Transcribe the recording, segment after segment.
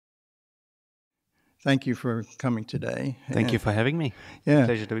thank you for coming today. Thank you for having me. Yeah,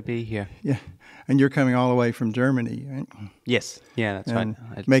 Pleasure to be here. yeah. And you're coming all the way from Germany, right? Yes, yeah, that's And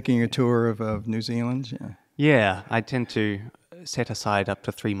right. making a tour of New Zealand. Yeah, I tend to set aside up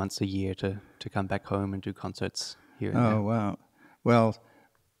to 3 months a year to come back home and do concerts here and there. Oh, wow. Well,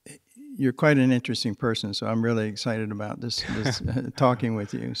 you're quite an interesting person, so I'm really excited about this talking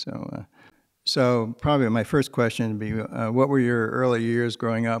with you. So probably my first question would be, what were your early years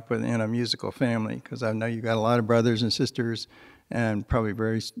growing up in a musical family? Because I know you got a lot of brothers and sisters, and probably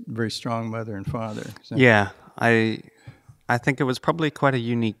very strong mother and father. So. Yeah, I think it was probably quite a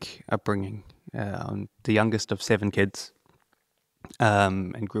unique upbringing. I'm the youngest of 7 kids,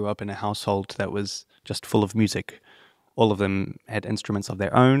 and grew up in a household that was just full of music. All of them had instruments of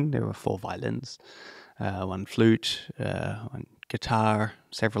their own. There were 4 violins, 1 flute, 1 guitar,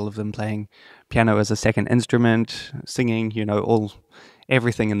 several of them playing piano as a second instrument, singing,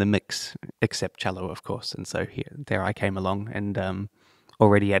 everything in the mix except cello, of course. And so there I came along, and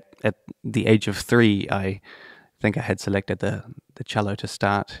already at the age of 3, I think I had selected the cello to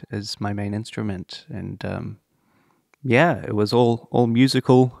start as my main instrument. And it was all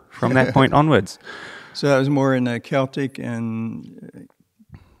musical from that point onwards. So that was more in the Celtic and...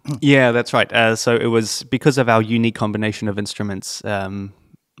 Yeah, that's right. So it was because of our unique combination of instruments.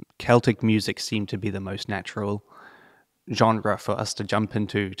 Celtic music seemed to be the most natural genre for us to jump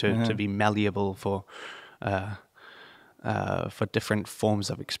into, to be malleable for different forms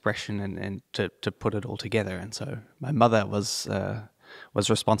of expression and to put it all together. And so my mother was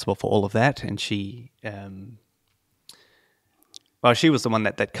responsible for all of that, and she was the one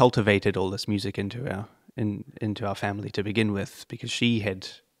that cultivated all this music into our family to begin with, because she had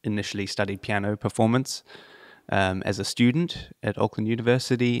initially studied piano performance as a student at Auckland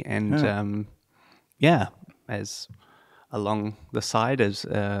University, and as along the side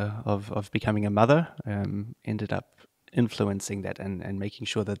of becoming a mother, ended up influencing that and making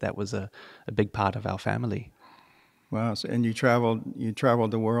sure that was a big part of our family. Wow! So, and you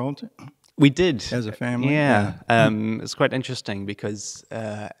traveled the world. We did as a family. Yeah. It's quite interesting because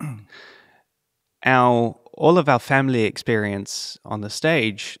all of our family experience on the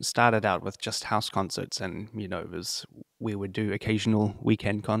stage started out with just house concerts, and we would do occasional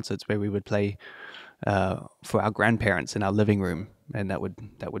weekend concerts where we would play for our grandparents in our living room, and that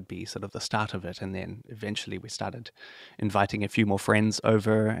would be sort of the start of it. And then eventually we started inviting a few more friends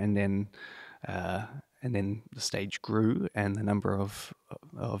over, and then the stage grew and the number of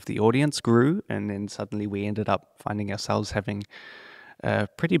the audience grew, and then suddenly we ended up finding ourselves having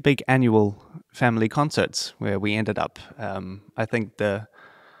pretty big annual family concerts where we ended up, I think the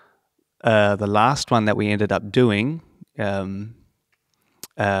last one that we ended up doing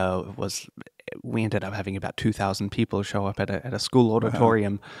was, we ended up having about 2,000 people show up at a school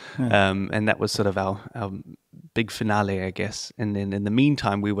auditorium. Wow. And that was sort of our big finale, I guess. And then in the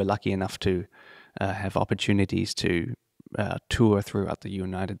meantime, we were lucky enough to have opportunities to tour throughout the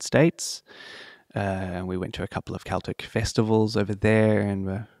United States. And we went to a couple of Celtic festivals over there, and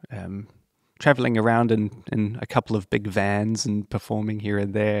were traveling around in a couple of big vans and performing here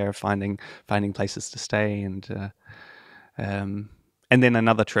and there, finding places to stay, and then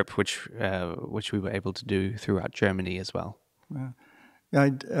another trip which we were able to do throughout Germany as well. Wow.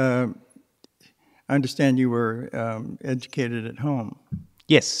 I understand you were educated at home.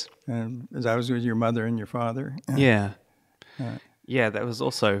 Yes. As I was with your mother and your father. Yeah. Yeah, that was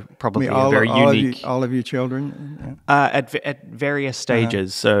also probably a very unique... All of you children? At various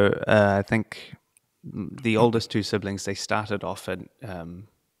stages. So I think the oldest 2 siblings, they started off at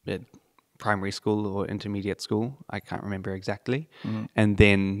primary school or intermediate school. I can't remember exactly. Mm-hmm. And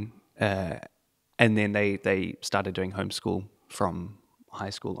then they started doing homeschool from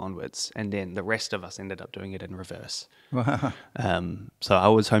high school onwards. And then the rest of us ended up doing it in reverse. Wow. So I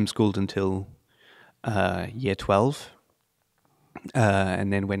was homeschooled until year 12.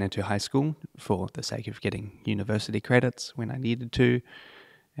 And then went into high school for the sake of getting university credits when I needed to,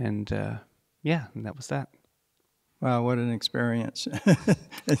 and and that was that. Wow, what an experience!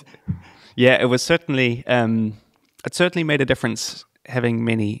 Yeah, it was certainly it certainly made a difference having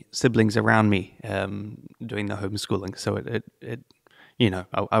many siblings around me doing the homeschooling. So it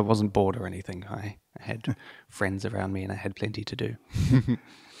I wasn't bored or anything. I had friends around me, and I had plenty to do.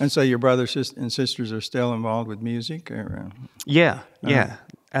 And so your brothers and sisters are still involved with music? Or, Yeah.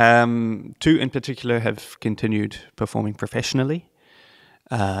 2 in particular have continued performing professionally,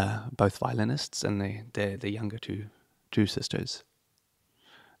 both violinists, and they're the younger two sisters.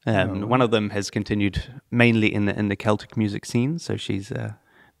 One of them has continued mainly in the Celtic music scene, so she's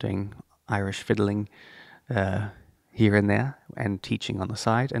doing Irish fiddling here and there, and teaching on the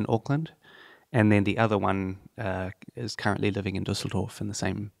side in Auckland. and then the other one is currently living in Düsseldorf in the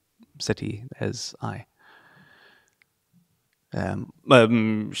same city as I.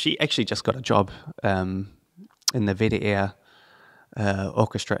 She actually just got a job in the WDR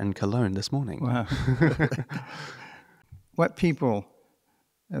orchestra in Cologne this morning. Wow. What people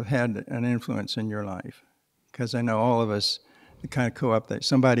have had an influence in your life? Because I know all of us kind of co-op that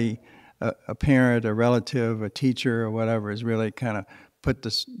somebody, a parent, a relative, a teacher, or whatever, has really kind of put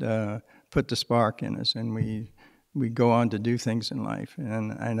the spark in us, and we go on to do things in life.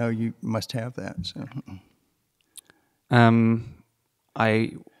 And I know you must have that. So.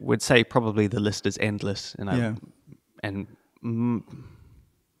 I would say probably the list is endless, and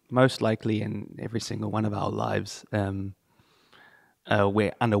most likely in every single one of our lives,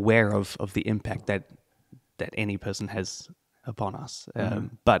 we're unaware of the impact that any person has upon us.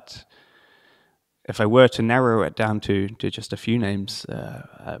 But if I were to narrow it down to just a few names,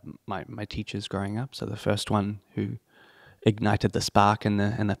 my teachers growing up. So the first one who ignited the spark and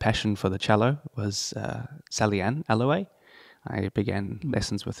the passion for the cello was Sally Ann Alloway. I began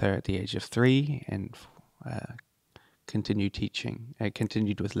lessons with her at the age of 3 and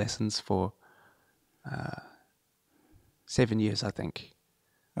continued with lessons for 7 years, I think.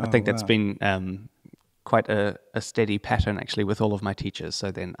 I think that's been quite a steady pattern, actually, with all of my teachers. So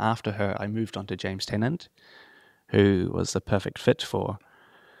then after her, I moved on to James Tennant, who was the perfect fit for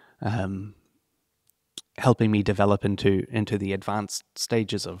helping me develop into the advanced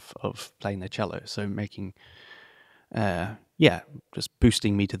stages of playing the cello. So making... just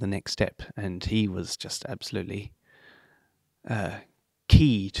boosting me to the next step. And he was just absolutely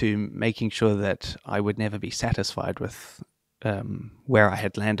key to making sure that I would never be satisfied with where I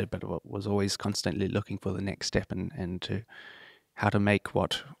had landed, but was always constantly looking for the next step and to how to make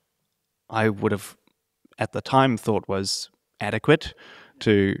what I would have at the time thought was adequate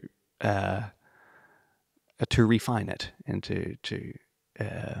to refine it and to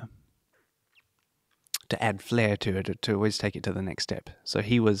add flair to it, to always take it to the next step. So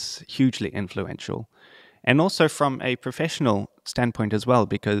he was hugely influential. And also from a professional standpoint as well,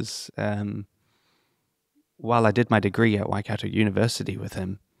 because while I did my degree at Waikato University with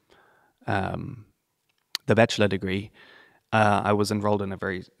him, the bachelor degree, I was enrolled in a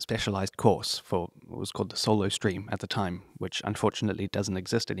very specialized course for what was called the Solo stream at the time, which unfortunately doesn't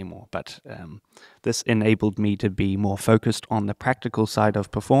exist anymore. But this enabled me to be more focused on the practical side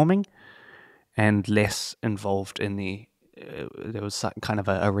of performing and less involved in there was kind of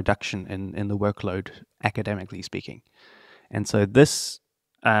a reduction in the workload, academically speaking. And so this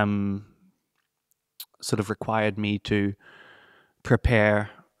sort of required me to prepare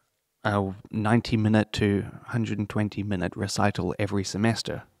a 90-minute to 120-minute recital every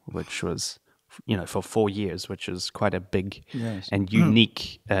semester, which was, for 4 years, which is quite a big and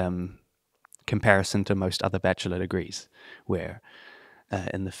unique comparison to most other bachelor degrees, where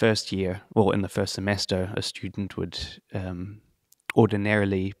in the first year, or in the first semester, a student would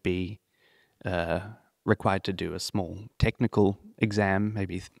ordinarily be required to do a small technical exam,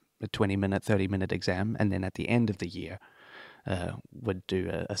 maybe a 20-minute, 30-minute exam, and then at the end of the year would do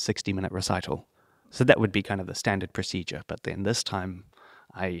a 60-minute recital. So that would be kind of the standard procedure. But then this time,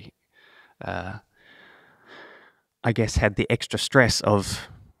 I guess had the extra stress of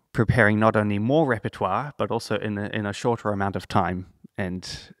preparing not only more repertoire, but also in a shorter amount of time.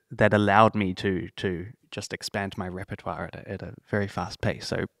 And that allowed me to just expand my repertoire at a very fast pace.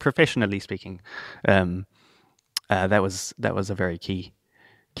 So professionally speaking, that was a very key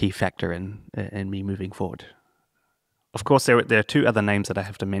factor in me moving forward. Of course, there are 2 other names that I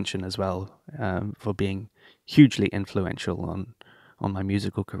have to mention as well for being hugely influential on my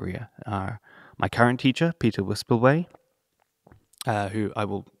musical career. My current teacher, Peter Wispelway, who I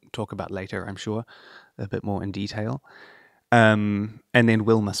will talk about later, I'm sure, a bit more in detail. And then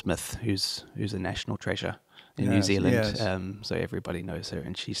Wilma Smith, who's a national treasure in New Zealand. Yes. So everybody knows her,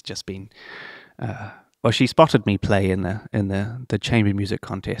 and she's just been. She spotted me play in the chamber music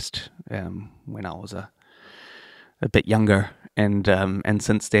contest when I was a bit younger, and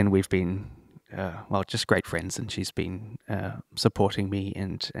since then we've been just great friends, and she's been supporting me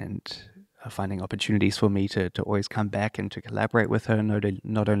and finding opportunities for me to always come back and to collaborate with her,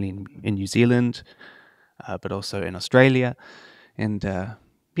 not only in New Zealand, but also in Australia, and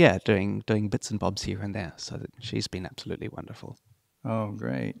doing bits and bobs here and there. So she's been absolutely wonderful. Oh,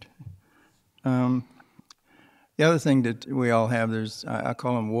 great. The other thing that we all have, I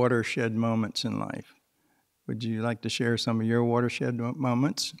call them watershed moments in life. Would you like to share some of your watershed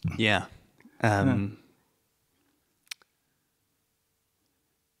moments? Yeah.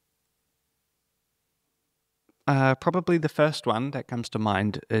 Probably the first one that comes to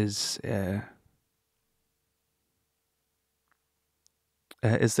mind is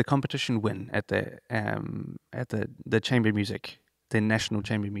is the competition win at the chamber music, the National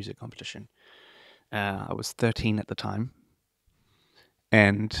Chamber Music Competition. I was 13 at the time,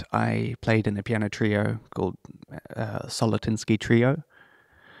 and I played in a piano trio called Solitinsky Trio,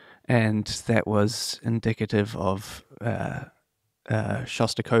 and that was indicative of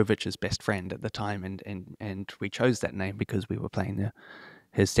Shostakovich's best friend at the time, and we chose that name because we were playing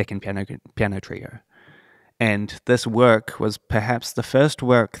his second piano trio. And this work was perhaps the first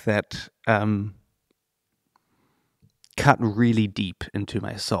work that cut really deep into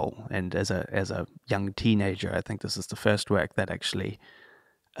my soul. And as a young teenager, I think this is the first work that actually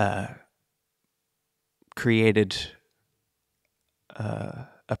created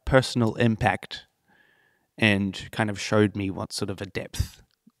a personal impact and kind of showed me what sort of a depth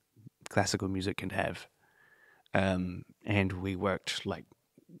classical music can have. And we worked like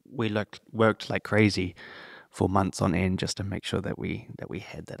crazy for months on end just to make sure that we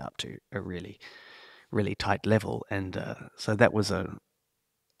had that up to a really, really tight level. And so that was a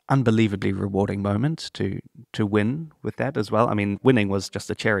unbelievably rewarding moment to win with that as well. I mean, winning was just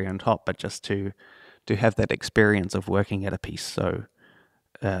a cherry on top, but just to have that experience of working at a piece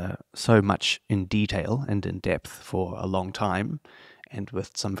so much in detail and in depth for a long time, and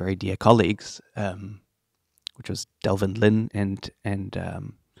with some very dear colleagues, which was Delvin Lin and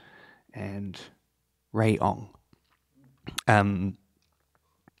Ray Ong.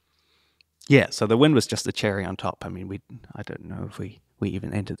 So the win was just the cherry on top. I mean, I don't know if we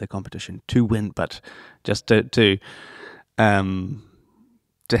even entered the competition to win, but just to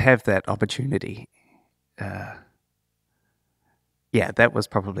have that opportunity. That was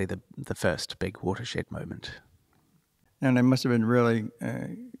probably the first big watershed moment. And it must have been really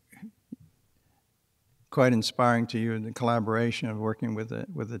quite inspiring to you, the collaboration of working with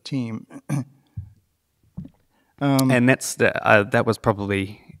a team. And that was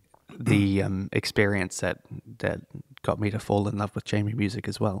probably the experience that got me to fall in love with chamber music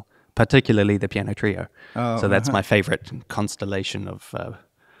as well, particularly the piano trio. So that's my favorite constellation of,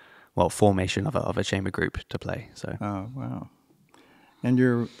 formation of a chamber group to play. So. Oh, wow. And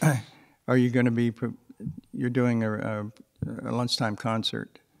are you going to be, you're doing a lunchtime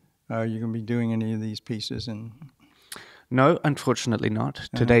concert. Are you going to be doing any of these pieces? No, unfortunately not.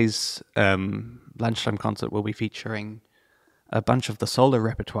 Today's lunchtime concert will be featuring a bunch of the solo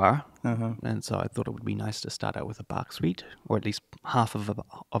repertoire, and so I thought it would be nice to start out with a Bach suite, or at least half of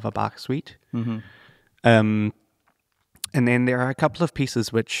a Bach suite. Mm-hmm. And then there are a couple of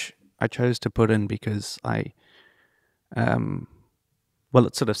pieces which I chose to put in because it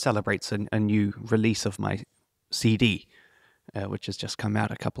sort of celebrates a new release of my CD, which has just come out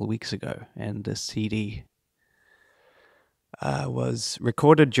a couple of weeks ago, and this CD was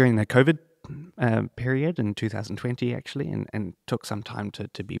recorded during the COVID period in 2020, actually, and took some time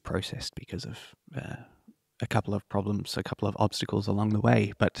to be processed because of a couple of problems, a couple of obstacles along the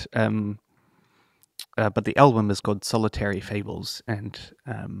way. But the album is called Solitary Fables, and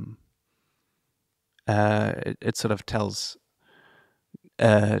it sort of tells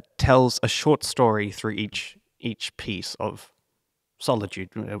a short story through each piece of solitude,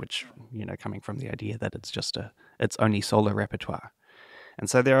 which, coming from the idea that it's only solo repertoire. And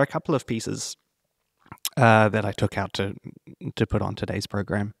so there are a couple of pieces that I took out to put on today's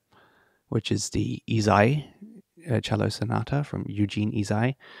program, which is the Isai cello sonata from Eugene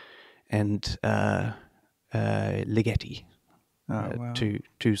Isai, and Ligeti,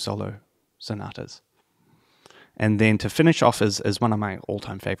 two solo sonatas. And then to finish off is one of my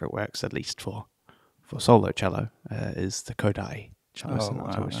all-time favorite works, at least for solo cello, is the Kodai cello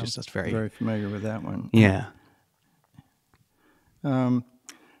sonata, which is just very familiar with that one. Yeah.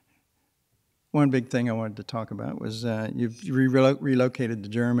 One big thing I wanted to talk about was you've relocated to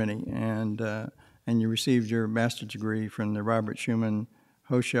Germany, and you received your master's degree from the Robert Schumann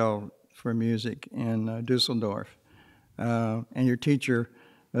Hochschule for Music in Dusseldorf. And your teacher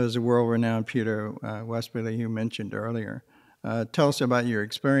is a world-renowned Peter Westberley, who you mentioned earlier. Tell us about your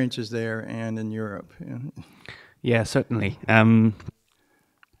experiences there and in Europe. Yeah, certainly.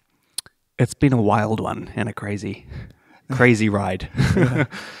 It's been a wild one and a crazy ride. Yeah.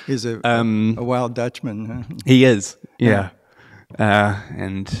 He's a wild Dutchman. Huh? He is, yeah.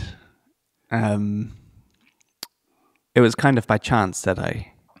 And it was kind of by chance that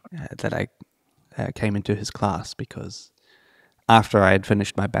I came into his class, because after I had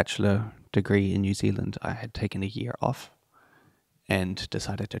finished my bachelor degree in New Zealand, I had taken a year off and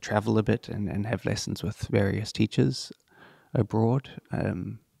decided to travel a bit and have lessons with various teachers abroad,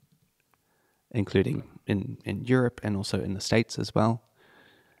 including in Europe and also in the States as well.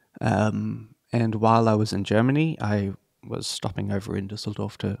 And while I was in Germany, I was stopping over in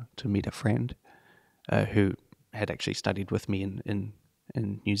Düsseldorf to meet a friend who had actually studied with me in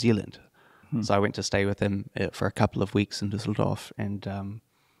New Zealand. So I went to stay with him for a couple of weeks in Düsseldorf, and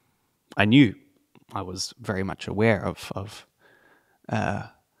I knew I was very much aware of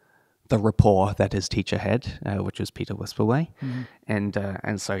the rapport that his teacher had, which was Peter Whisperway,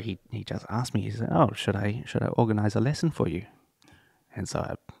 and so he just asked me. He said, "Oh, should I organize a lesson for you?" And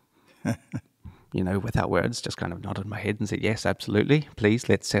so I, without words, just kind of nodded my head and said, "Yes, absolutely. Please,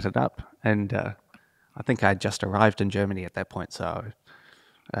 let's set it up." And I think I had just arrived in Germany at that point, so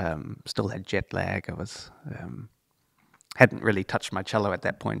still had jet lag. I was hadn't really touched my cello at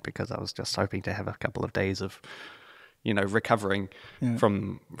that point because I was just hoping to have a couple of days of, recovering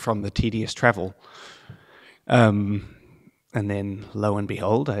from the tedious travel. And then, lo and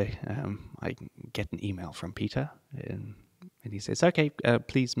behold, I get an email from Peter, and he says, "Okay,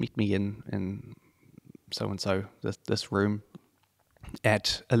 please meet me in so and so this room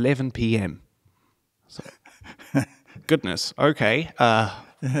at 11 p.m." So, goodness, okay.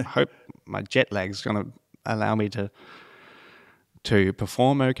 Hope my jet lag's going to allow me to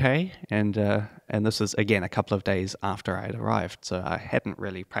perform okay. And this is, again, a couple of days after I had arrived, so I hadn't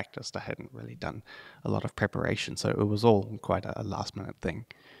really practiced. I hadn't really done a lot of preparation, so it was all quite a last-minute thing.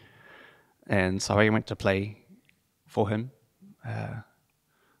 And so I went to play for him. I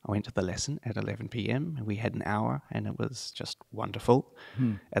went to the lesson at 11 p.m. and we had an hour, and it was just wonderful.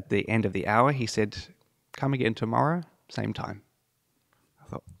 At the end of the hour, he said, "Come again tomorrow, same time." I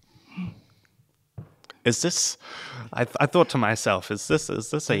thought, is this? I thought to myself, is this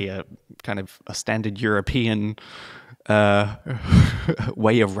a kind of a standard European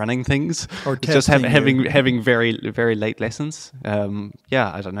way of running things, or just having very very late lessons?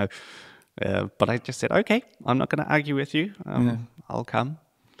 I don't know. But I just said, okay, I'm not going to argue with you. I'll come.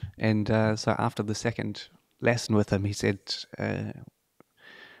 And so after the second lesson with him, he said,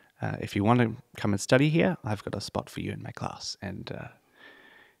 if you want to come and study here, I've got a spot for you in my class. And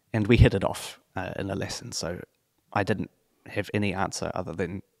we hit it off in a lesson. So I didn't have any answer other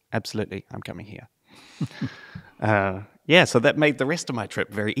than, absolutely, I'm coming here. So that made the rest of my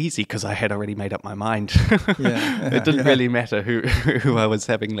trip very easy because I had already made up my mind. It didn't really matter who I was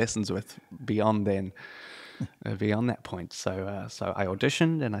having lessons with beyond that point. So I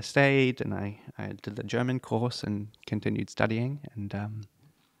auditioned and I stayed and I did the German course and continued studying. And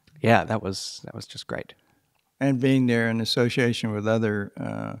that was just great. And being there in association with other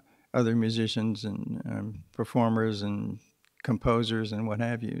musicians and performers and composers and what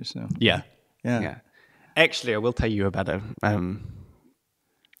have you. So yeah. Actually, I will tell you about a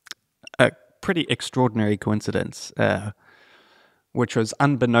pretty extraordinary coincidence, which was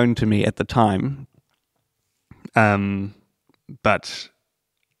unbeknown to me at the time. But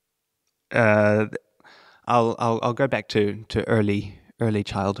I'll go back to early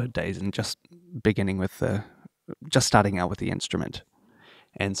childhood days and just beginning with just starting out with the instrument.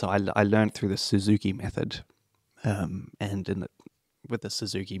 And so I learned through the Suzuki method, and with the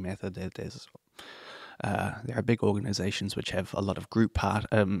Suzuki method, there are big organizations which have a lot of group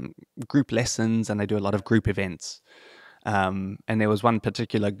lessons, and they do a lot of group events. And there was one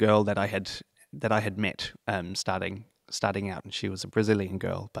particular girl that I had met starting out, and she was a Brazilian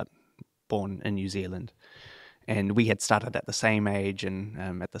girl, but born in New Zealand. And we had started at the same age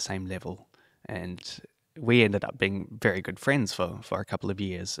and at the same level, and we ended up being very good friends for a couple of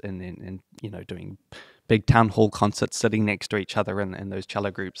years, and doing big town hall concerts, sitting next to each other in those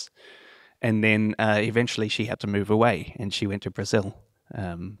cello groups. And then eventually she had to move away, and she went to Brazil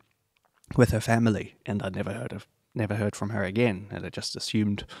with her family, and I never heard from her again. And I just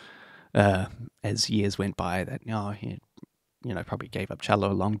assumed as years went by that he probably gave up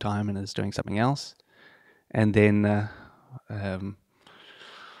cello a long time and is doing something else. And then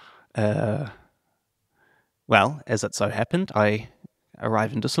well, as it so happened, I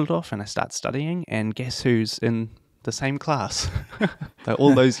arrive in Düsseldorf and I start studying, and guess who's in the same class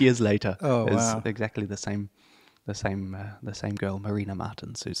all those years later? Oh, is wow. exactly the same girl, Marina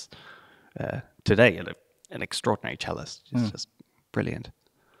Martins, who's today an extraordinary cellist. She's just brilliant.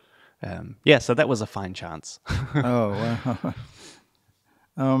 So that was a fine chance. Oh,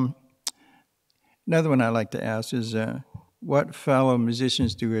 wow. Another one I like to ask is, what fellow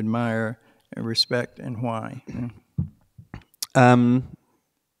musicians do you admire and respect, and why?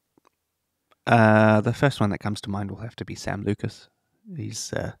 The first one that comes to mind will have to be Sam Lucas.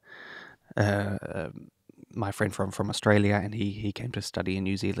 He's my friend from Australia, and he came to study in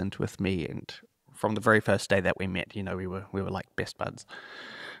New Zealand with me. And from the very first day that we met, we were like best buds.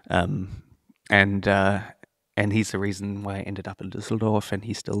 And he's the reason why I ended up in Düsseldorf, and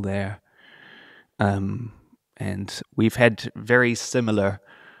he's still there. and we've had very similar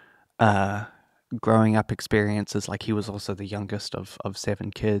growing up experiences. Like, he was also the youngest of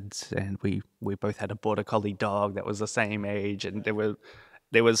 7 kids, and we both had a border collie dog that was the same age, and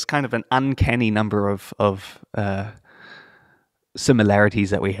there was kind of an uncanny number of similarities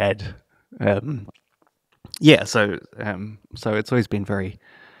that we had. So it's always been very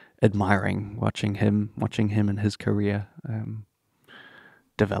admiring watching him and his career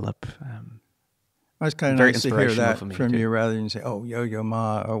develop. It's kind of very nice to hear that for me from too. you, rather than say, "Oh, Yo-Yo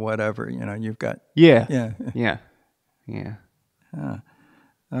Ma" or whatever. You've got Yeah.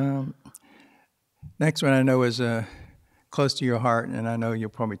 Next one I know is close to your heart, and I know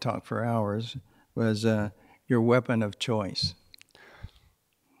you'll probably talk for hours. Was your weapon of choice?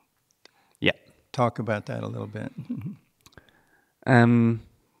 Yeah. Talk about that a little bit.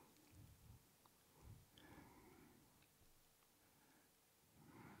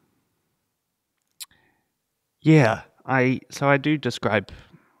 Yeah, I do describe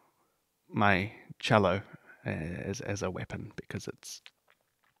my cello as a weapon, because it's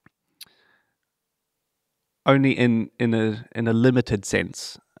only in a limited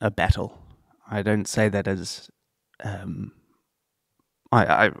sense a battle. I don't say that as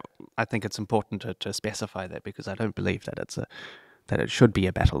I think it's important to specify that, because I don't believe that it should be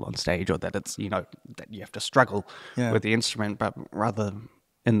a battle on stage, or that it's that you have to struggle with the instrument, but rather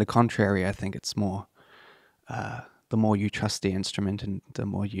in the contrary. I think it's more the more you trust the instrument, and the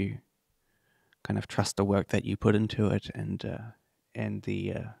more you kind of trust the work that you put into it, and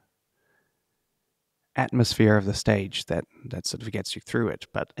the atmosphere of the stage that sort of gets you through it.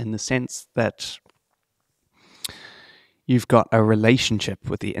 But in the sense that you've got a relationship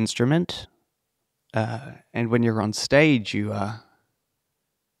with the instrument, and when you're on stage, you are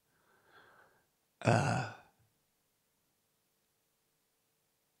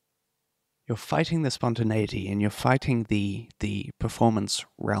you're fighting the spontaneity, and you're fighting the performance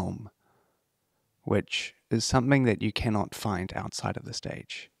realm, which is something that you cannot find outside of the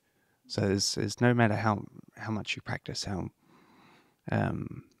stage. So there's no matter how much you practice, how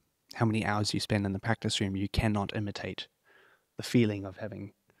many hours you spend in the practice room, you cannot imitate the feeling of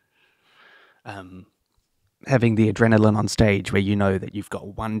having the adrenaline on stage, where you know that you've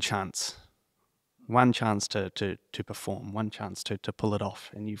got one chance to perform, one chance to pull it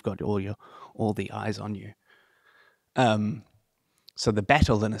off, and you've got all the eyes on you. So the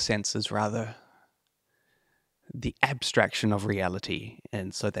battle, in a sense, is rather the abstraction of reality,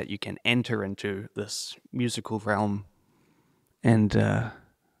 and so that you can enter into this musical realm and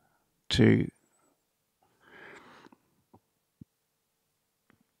to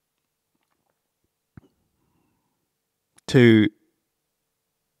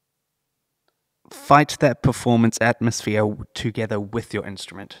fight that performance atmosphere together with your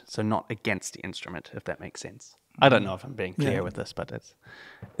instrument, so not against the instrument, if that makes sense. I don't know if I'm being clear with this, but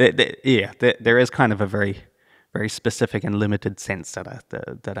there is kind of a very, very specific and limited sense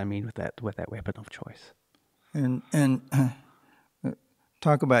that I mean with that weapon of choice. And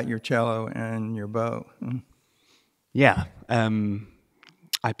talk about your cello and your bow. Yeah,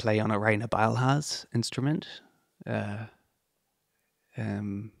 I play on a Rainer Beilharz instrument,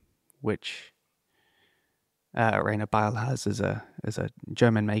 which Rainer Beilharz is a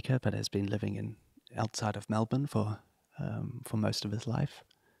German maker, but has been living outside of Melbourne for most of his life.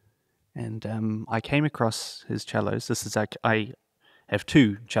 And I came across his cellos. I have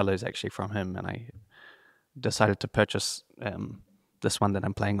 2 cellos actually from him, and I decided to purchase this one that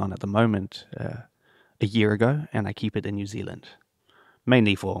I'm playing on at the moment a year ago, and I keep it in New Zealand,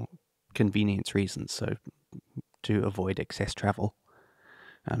 mainly for convenience reasons, so to avoid excess travel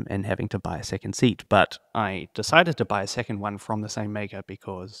and having to buy a second seat. But I decided to buy a second one from the same maker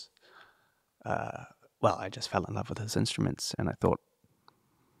because, I just fell in love with his instruments, and I thought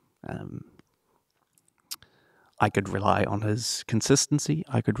I could rely on his consistency,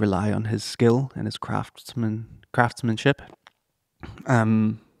 I could rely on his skill and his craftsmanship.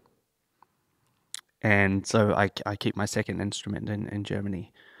 And so I keep my second instrument in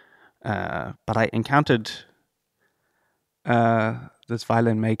Germany. But I encountered this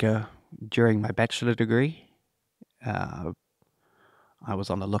violin maker during my bachelor degree. I was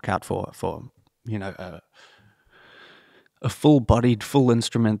on the lookout for a full-bodied,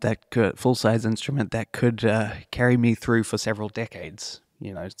 full-size instrument that could carry me through for several decades.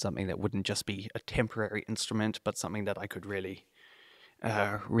 Something that wouldn't just be a temporary instrument, but something that I could really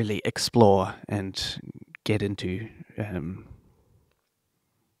explore and get into.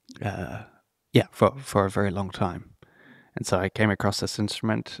 For a very long time. And so I came across this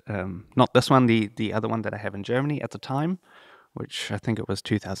instrument, not this one, the other one that I have in Germany at the time, which I think it was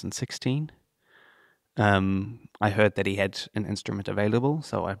 2016. I heard that he had an instrument available,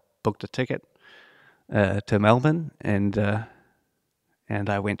 so I booked a ticket to Melbourne, and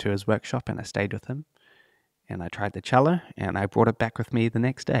I went to his workshop and I stayed with him, and I tried the cello, and I brought it back with me the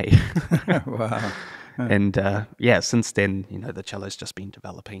next day. Wow. And since then, the cello's just been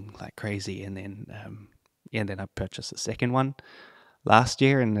developing like crazy, and then I purchased a second one last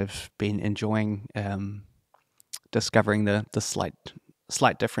year, and I've been enjoying discovering the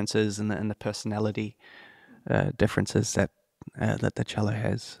slight differences and the personality differences that the cello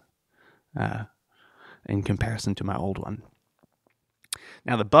has in comparison to my old one.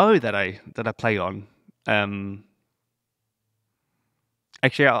 Now, the bow that I play on,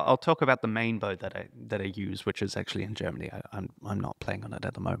 actually, I'll talk about the main bow that I use, which is actually in Germany. I'm not playing on it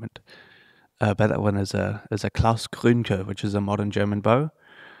at the moment, but that one is a Klaus Grünke, which is a modern German bow.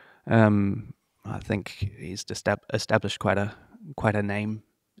 I think he's established quite a name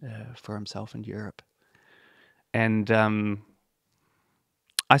for himself in Europe, and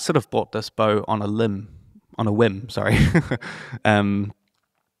I sort of bought this bow on a whim, sorry,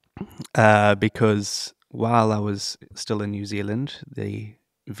 because while I was still in New Zealand, the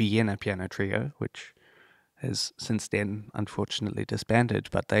Vienna Piano Trio, which has since then unfortunately disbanded,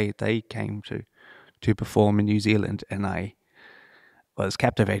 but they came to perform in New Zealand, and I was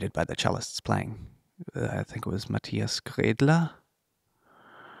captivated by the cellists playing. I think it was Matthias Balzat.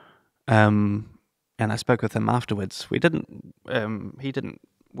 And I spoke with him afterwards. We didn't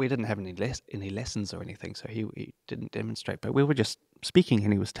have any lessons or anything, so he didn't demonstrate. But we were just speaking,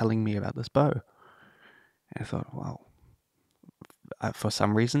 and he was telling me about this bow. And I thought, wow. For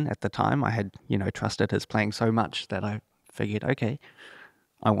some reason, at the time, I had trusted his playing so much that I figured, okay,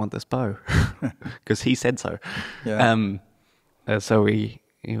 I want this bow because he said so. Yeah. So we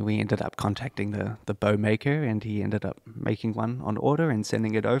ended up contacting the bow maker, and he ended up making one on order and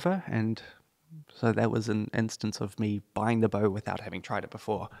sending it over, and so that was an instance of me buying the bow without having tried it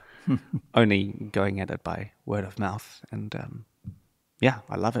before, only going at it by word of mouth, and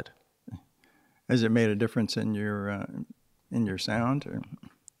I love it. Has it made a difference in your sound? Or?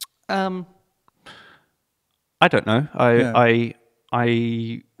 I don't know. I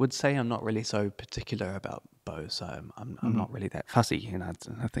would say I'm not really so particular about bows. So I'm not really that fussy.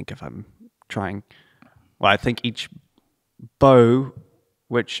 I think if I'm trying, I think each bow,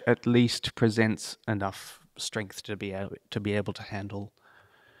 which at least presents enough strength to be able to handle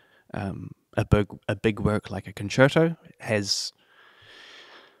a big work like a concerto, has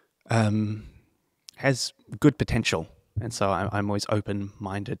good potential. And so I'm always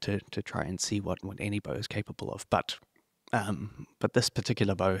open-minded to try and see what any bow is capable of. But this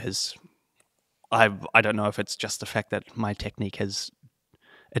particular bow has, I don't know if it's just the fact that my technique has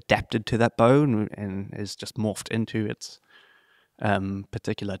adapted to that bow and is just morphed into its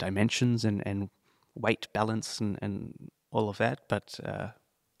particular dimensions and weight balance and all of that. But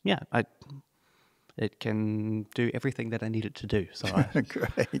it can do everything that I need it to do. So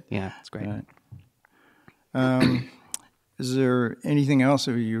Great. Yeah, it's great. Right. Is there anything else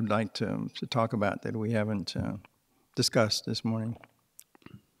that you'd like to talk about that we haven't discussed this morning?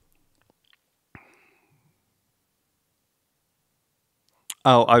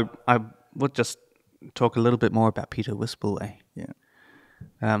 Oh, I would just talk a little bit more about Peter Wispel, Yeah.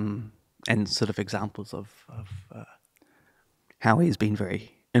 and sort of examples of how he's been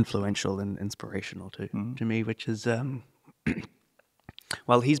very influential and inspirational to me, which is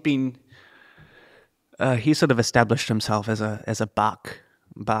he's been he sort of established himself as a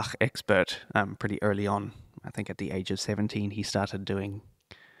Bach expert pretty early on. I think at the age of 17 he started doing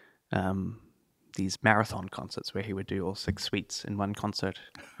these marathon concerts where he would do all 6 suites in one concert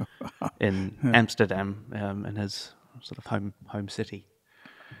in Amsterdam, in his sort of home city,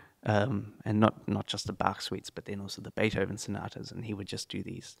 and not just the Bach suites, but then also the Beethoven sonatas. And he would just do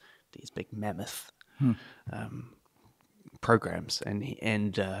these big mammoth programs.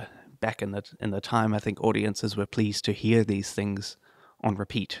 And back in the time, I think audiences were pleased to hear these things on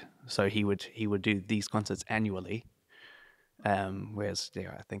repeat. So he would do these concerts annually. Whereas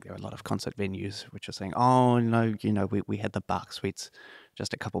I think there are a lot of concert venues which are saying, "Oh no, we had the Bach suites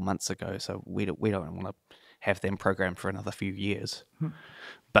just a couple months ago, so we don't want to have them programmed for another few years."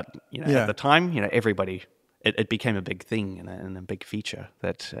 But at the time, everybody, it became a big thing and a big feature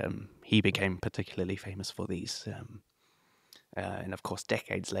that he became particularly famous for these. And of course,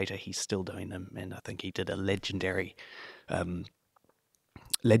 decades later, he's still doing them, and I think he did a legendary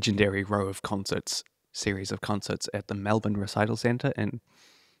row of series of concerts at the Melbourne Recital Centre in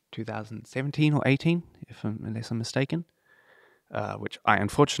 2017 or 18, unless I'm mistaken, which I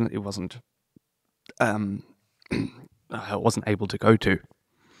unfortunately wasn't able to go to.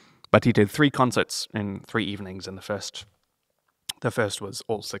 But he did 3 concerts in 3 evenings. And the first was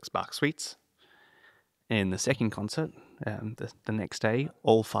all 6 Bach suites. In the second concert, the next day,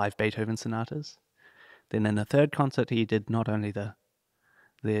 all 5 Beethoven sonatas. Then in the third concert, he did not only the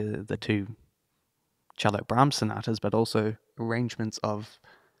 2 cello Brahms sonatas, but also arrangements of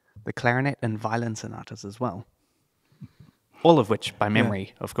the clarinet and violin sonatas as well. All of which by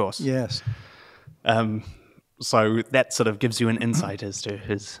memory, of course. Yes. So that sort of gives you an insight as to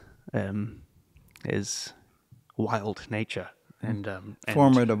his wild nature and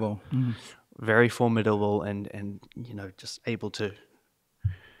formidable, very formidable, and just able to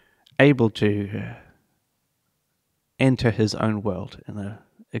enter his own world in an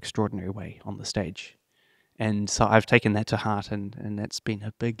extraordinary way on the stage. And so I've taken that to heart, and that's been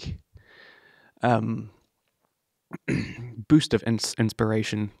a big boost of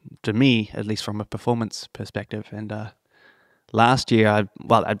inspiration to me, at least from a performance perspective. And last year,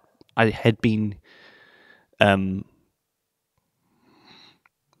 I had been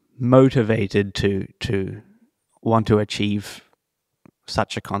motivated to want to achieve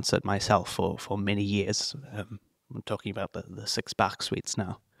such a concert myself for many years. I'm talking about the 6 Bach suites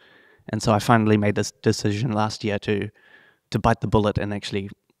now. And so I finally made this decision last year to bite the bullet and actually,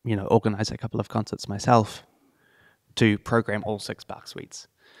 organize a couple of concerts myself to program all 6 Bach suites.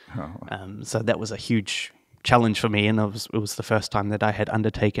 Oh. So that was a huge challenge for me, and it was the first time that I had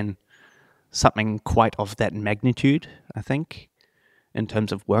undertaken something quite of that magnitude, I think, in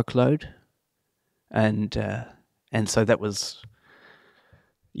terms of workload. And so that was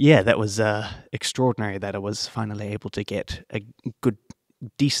extraordinary that I was finally able to get a good,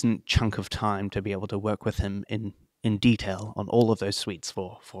 decent chunk of time to be able to work with him in detail on all of those suites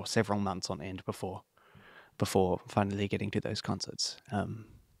for several months on end before finally getting to those concerts.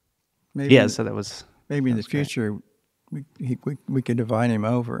 So that was... Maybe in the future we could divide him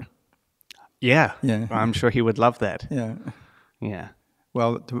over. Yeah, yeah. I'm sure he would love that. Yeah. Yeah.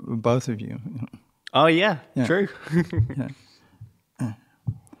 Well, to both of you. Oh, yeah. True. Yeah.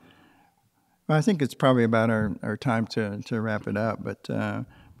 Well, I think it's probably about our time to wrap it up, but I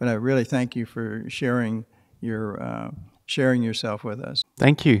really thank you for sharing yourself with us.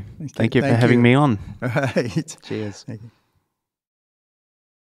 Thank you. Thank you for having me on. All right. Cheers. Thank you.